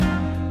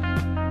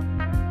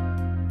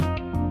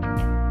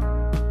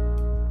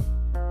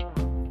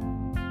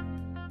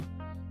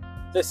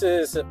This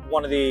is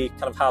one of the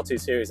kind of how-to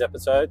series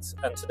episodes,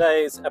 and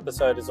today's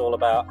episode is all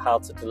about how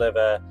to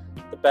deliver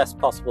the best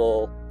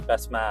possible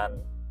best man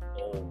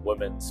or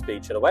woman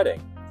speech at a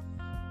wedding.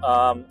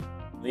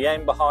 The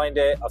aim behind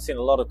it, I've seen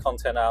a lot of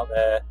content out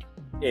there,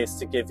 is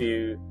to give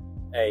you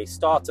a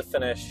start to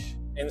finish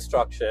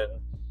instruction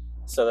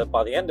so that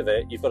by the end of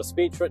it, you've got a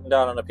speech written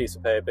down on a piece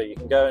of paper. You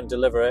can go and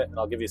deliver it, and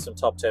I'll give you some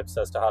top tips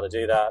as to how to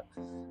do that.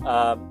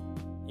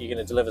 You're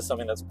going to deliver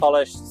something that's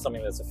polished,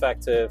 something that's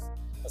effective,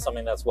 and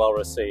something that's well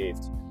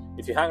received.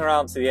 If you hang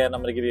around to the end,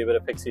 I'm going to give you a bit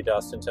of pixie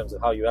dust in terms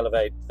of how you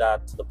elevate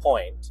that to the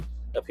point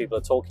that people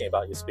are talking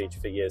about your speech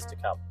for years to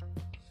come.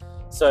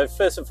 So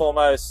first and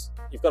foremost,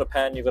 you've got a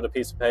pen, you've got a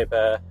piece of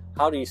paper.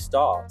 How do you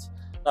start?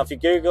 Now, if you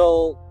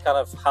Google kind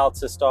of how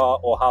to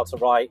start or how to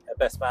write a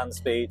best man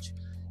speech,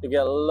 you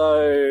get a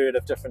load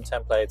of different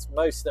templates,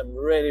 most of them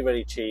really,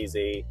 really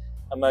cheesy,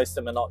 and most of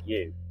them are not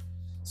you.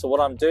 So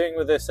what I'm doing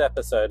with this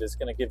episode is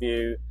going to give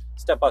you a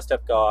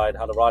step-by-step guide,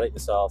 how to write it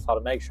yourself, how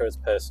to make sure it's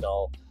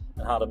personal,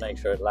 and how to make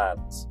sure it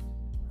lands.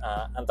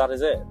 And that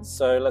is it.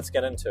 So let's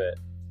get into it.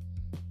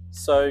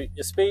 So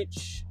your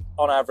speech,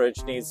 on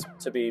average, needs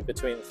to be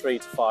between 3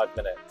 to 5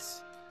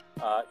 minutes.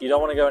 You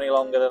don't want to go any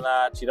longer than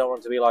that. You don't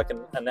want it to be like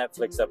a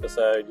Netflix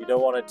episode. You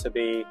don't want it to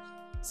be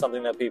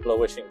something that people are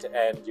wishing to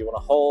end. You want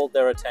to hold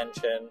their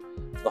attention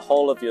for the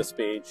whole of your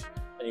speech,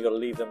 and you've got to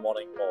leave them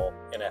wanting more,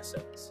 in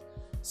essence.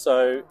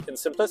 So in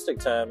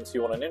simplistic terms,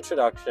 you want an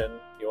introduction,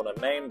 you want a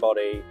main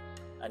body,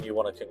 and you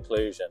want a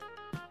conclusion.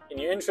 In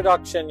your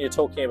introduction, you're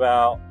talking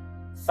about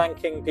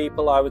thanking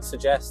people, I would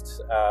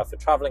suggest, for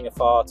traveling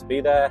afar to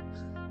be there.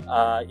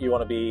 You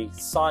want to be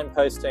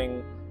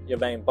signposting your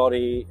main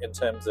body in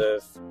terms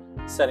of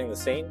setting the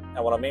scene.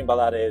 And what I mean by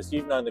that is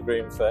you've known the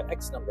groom for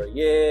X number of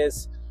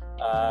years.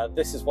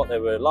 This is what they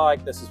were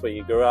like. This is where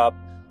you grew up.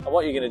 And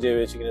what you're going to do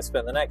is you're going to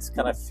spend the next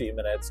kind of few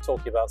minutes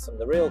talking about some of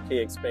the real key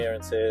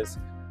experiences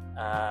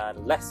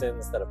and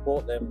lessons that have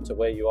brought them to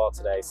where you are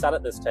today, sat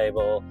at this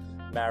table,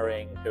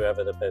 marrying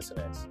whoever the person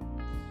is.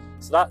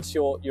 So that's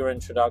your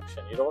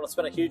introduction. You don't want to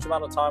spend a huge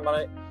amount of time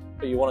on it,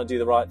 but you want to do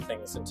the right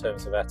things in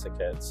terms of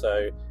etiquette.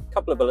 So a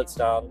couple of bullets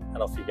down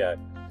and off you go.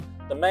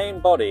 The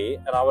main body,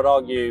 and I would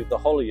argue the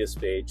whole of your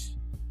speech,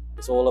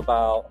 is all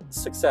about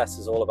success,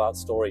 is all about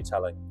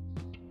storytelling.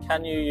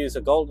 Can you use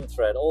a golden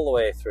thread all the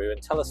way through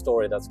and tell a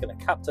story that's going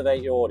to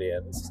captivate your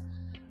audience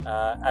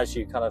as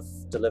you kind of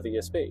deliver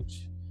your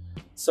speech?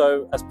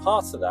 So as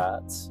part of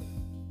that,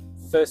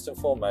 first and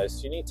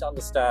foremost, you need to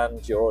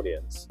understand your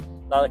audience.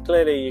 Now,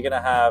 clearly you're going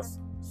to have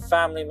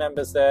family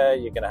members there,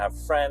 you're going to have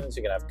friends,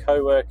 you're going to have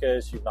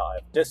co-workers, you might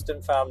have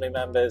distant family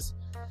members.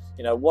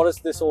 You know, what is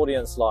this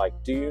audience like?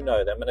 Do you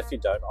know them? And if you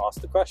don't,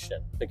 ask the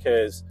question,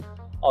 because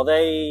are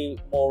they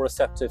more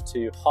receptive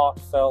to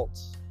heartfelt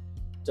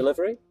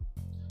delivery,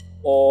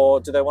 or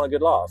do they want a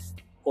good laugh,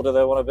 or do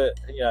they want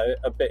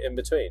a bit in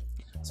between?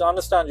 So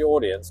understand your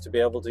audience to be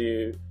able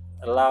to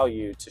allow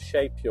you to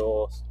shape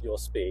your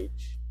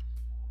speech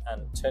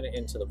and turn it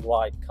into the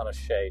right kind of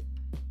shape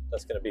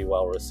that's going to be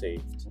well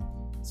received.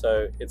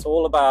 So it's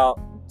all about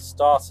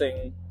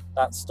starting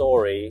that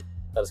story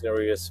that's going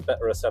to be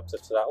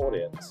receptive to that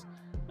audience.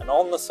 And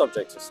on the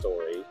subject of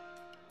story,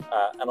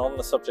 and on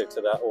the subject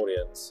of that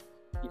audience,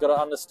 you've got to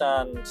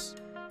understand,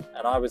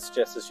 and I would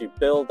suggest as you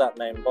build that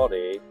main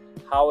body,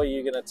 how are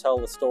you going to tell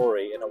the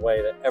story in a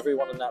way that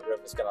everyone in that room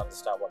is going to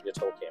understand what you're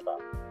talking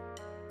about?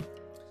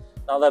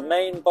 Now, the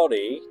main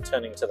body,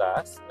 turning to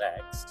that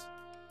next,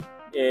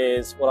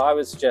 is what I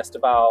would suggest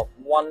about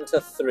 1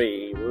 to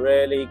 3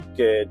 really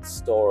good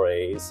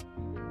stories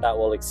that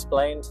will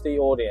explain to the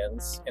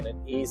audience in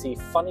an easy,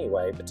 funny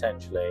way,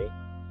 potentially,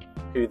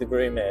 who the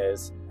groom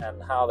is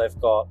and how they've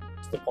got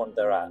to the point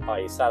they're at,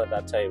 i.e. sat at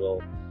that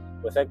table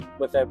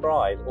with their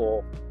bride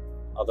or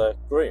other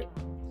groom.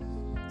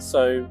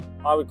 So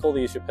I would call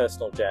these your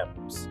personal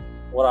gems.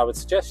 What I would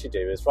suggest you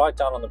do is write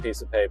down on the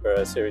piece of paper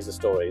a series of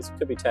stories. It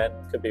could be 10,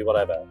 could be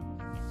whatever.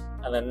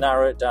 And then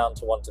narrow it down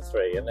to 1 to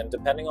 3. And then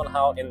depending on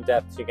how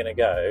in-depth you're going to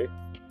go,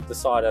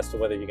 decide as to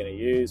whether you're going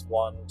to use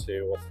 1,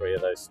 2, or 3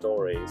 of those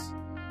stories.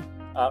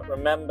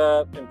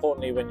 Remember,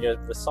 importantly, when you're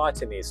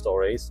reciting these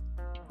stories,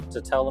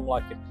 to tell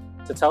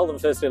them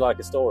firstly like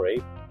a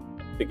story,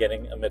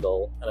 beginning, a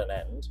middle, and an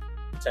end,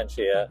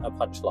 potentially a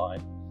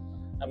punchline,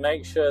 and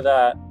make sure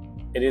that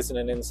it isn't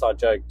an inside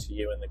joke to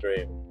you and the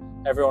groom.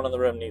 Everyone in the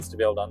room needs to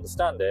be able to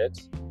understand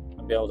it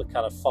and be able to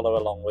kind of follow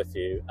along with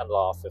you and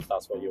laugh if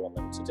that's what you want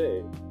them to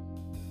do.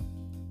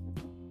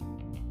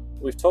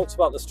 We've talked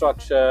about the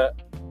structure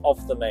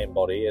of the main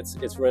body.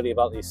 It's really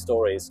about these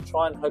stories.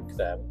 Try and hook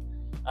them.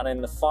 And in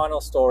the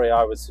final story,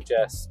 I would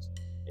suggest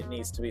it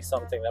needs to be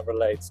something that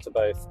relates to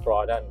both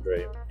bride and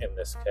groom in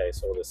this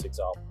case or this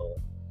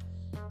example.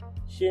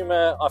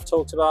 Humor, I've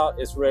talked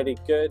about, is really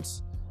good.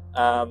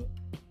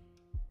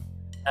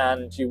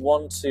 And you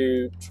want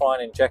to try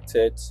and inject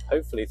it,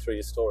 hopefully through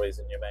your stories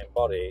in your main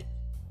body,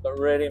 but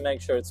really make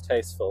sure it's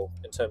tasteful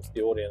in terms of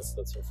the audience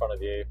that's in front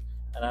of you.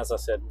 And as I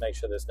said, make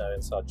sure there's no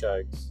inside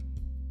jokes.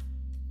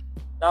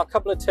 Now, a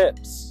couple of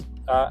tips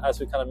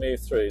as we kind of move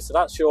through. So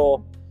that's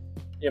your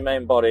your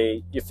main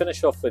body, you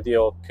finish off with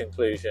your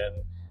conclusion,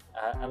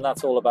 and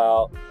that's all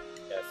about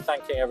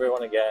thanking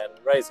everyone again,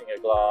 raising a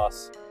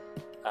glass,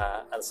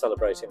 and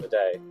celebrating the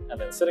day, and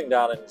then sitting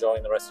down and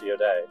enjoying the rest of your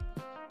day.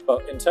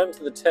 But in terms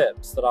of the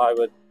tips that I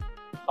would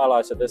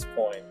highlight at this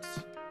point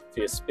for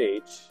your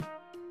speech,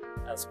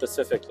 and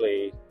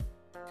specifically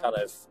kind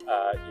of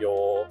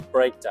your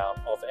breakdown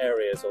of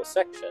areas or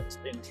sections,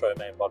 intro,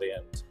 main body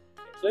and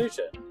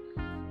conclusion,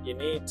 you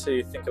need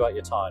to think about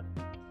your time.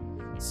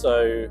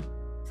 So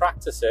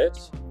practice it,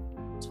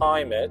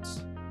 time it,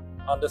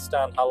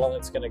 understand how long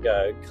it's going to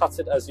go, cut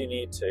it as you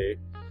need to,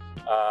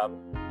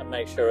 and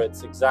make sure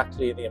it's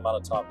exactly the amount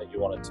of time that you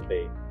want it to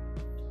be.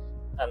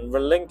 And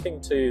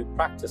relinking to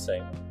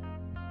practicing,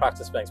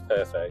 practice makes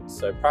perfect.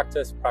 So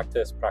practice,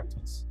 practice,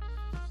 practice.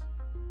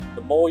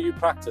 The more you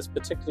practice,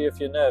 particularly if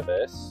you're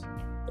nervous,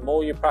 the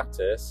more you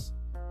practice,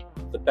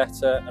 the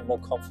better and more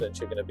confident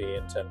you're going to be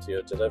in terms of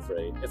your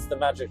delivery. It's the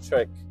magic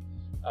trick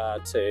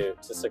to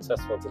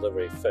successful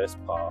delivery.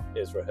 First part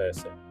is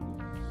rehearsing.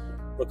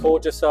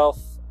 Record yourself,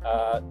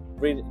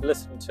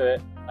 listen to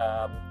it,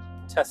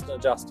 test and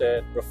adjust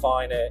it,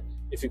 refine it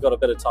if you've got a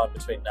bit of time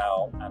between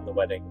now and the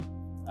wedding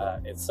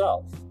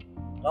itself.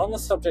 And on the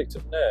subject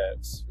of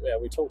nerves,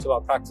 we talked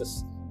about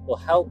practice will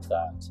help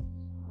that.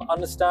 But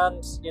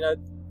understand,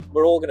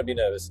 we're all going to be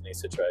nervous in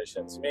these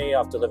situations. Me,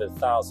 I've delivered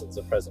thousands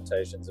of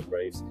presentations and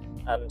briefs,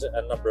 and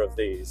a number of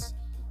these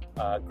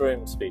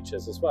groom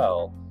speeches as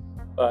well.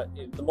 But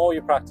the more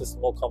you practice, the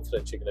more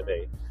confident you're going to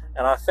be.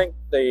 And I think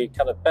the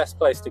kind of best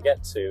place to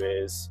get to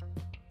is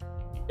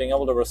being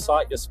able to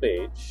recite your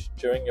speech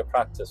during your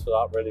practice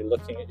without really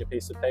looking at your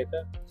piece of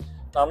paper.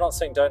 Now, I'm not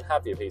saying don't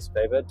have your piece of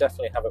paper,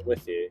 definitely have it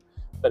with you.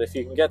 But if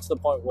you can get to the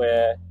point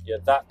where you're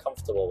that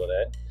comfortable with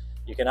it,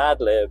 you can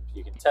ad-lib,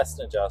 you can test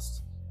and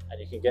adjust, and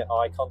you can get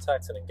eye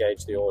contact and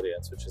engage the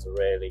audience, which is a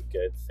really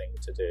good thing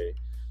to do.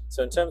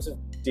 So in terms of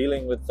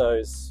dealing with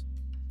those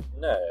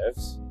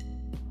nerves,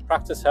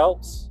 practice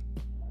helps,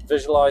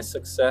 visualize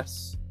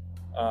success,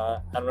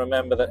 and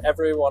remember that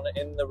everyone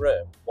in the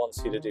room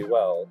wants you to do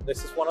well.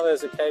 This is one of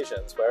those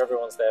occasions where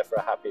everyone's there for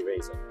a happy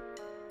reason.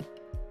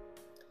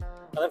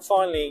 And then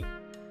finally,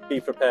 be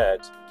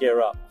prepared,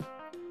 gear up.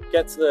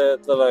 Get to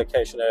the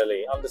location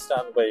early,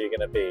 understand where you're going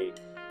to be,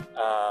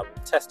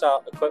 test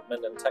out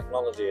equipment and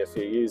technology if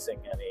you're using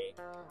any.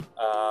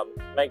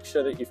 Make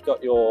sure that you've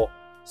got your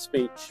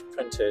speech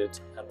printed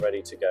and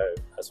ready to go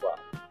as well.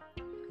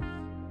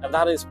 And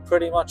that is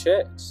pretty much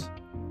it.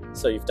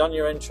 So you've done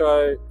your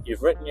intro,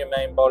 you've written your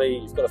main body,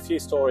 you've got a few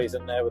stories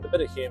in there with a bit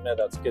of humour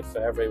that's good for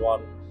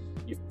everyone.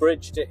 You've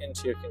bridged it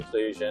into your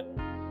conclusion,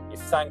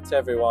 you've thanked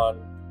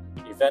everyone,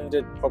 you've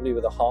ended probably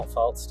with a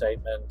heartfelt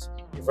statement,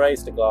 you've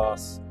raised a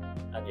glass,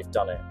 and you've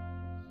done it.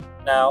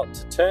 Now,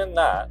 to turn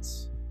that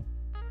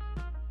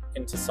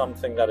into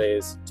something that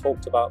is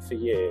talked about for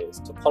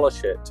years, to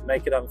polish it, to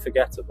make it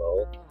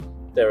unforgettable,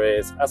 there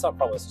is, as I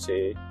promised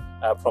you,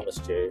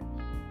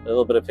 a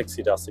little bit of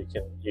pixie dust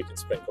you can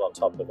sprinkle on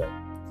top of it.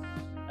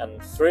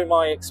 And through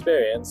my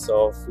experience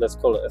of, let's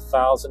call it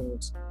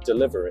 1,000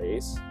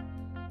 deliveries,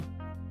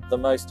 the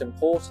most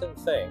important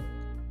thing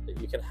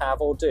that you can have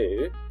or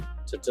do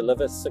to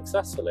deliver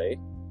successfully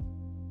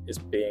is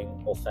being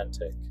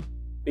authentic.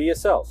 Be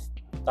yourself.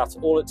 That's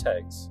all it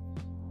takes.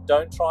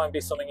 Don't try and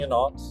be something you're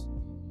not.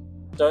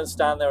 Don't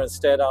stand there and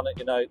stare down at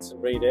your notes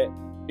and read it.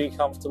 Be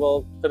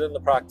comfortable, put in the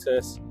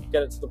practice,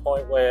 get it to the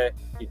point where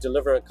you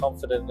deliver it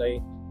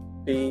confidently.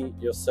 Be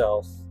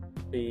yourself,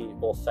 be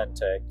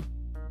authentic,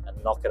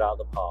 and knock it out of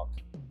the park.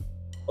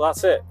 Well,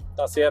 that's it.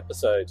 That's the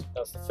episode.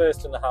 That's the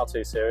first in the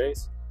how-to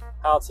series.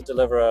 How to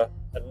deliver a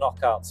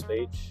knockout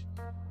speech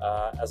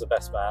as a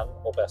best man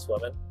or best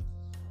woman.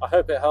 I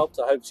hope it helped.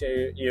 I hope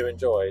you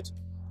enjoyed.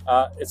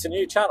 It's a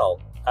new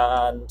channel,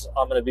 and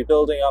I'm going to be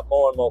building up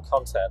more and more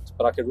content,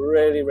 but I could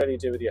really, really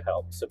do with your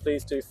help. So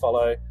please do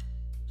follow,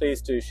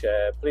 please do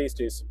share, please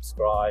do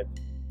subscribe.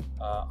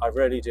 I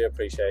really do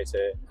appreciate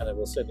it, and it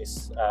will certainly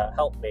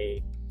help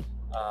me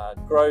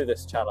grow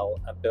this channel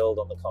and build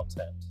on the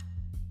content.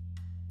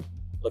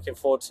 Looking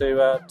forward to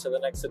the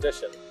next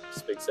edition.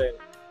 Speak soon.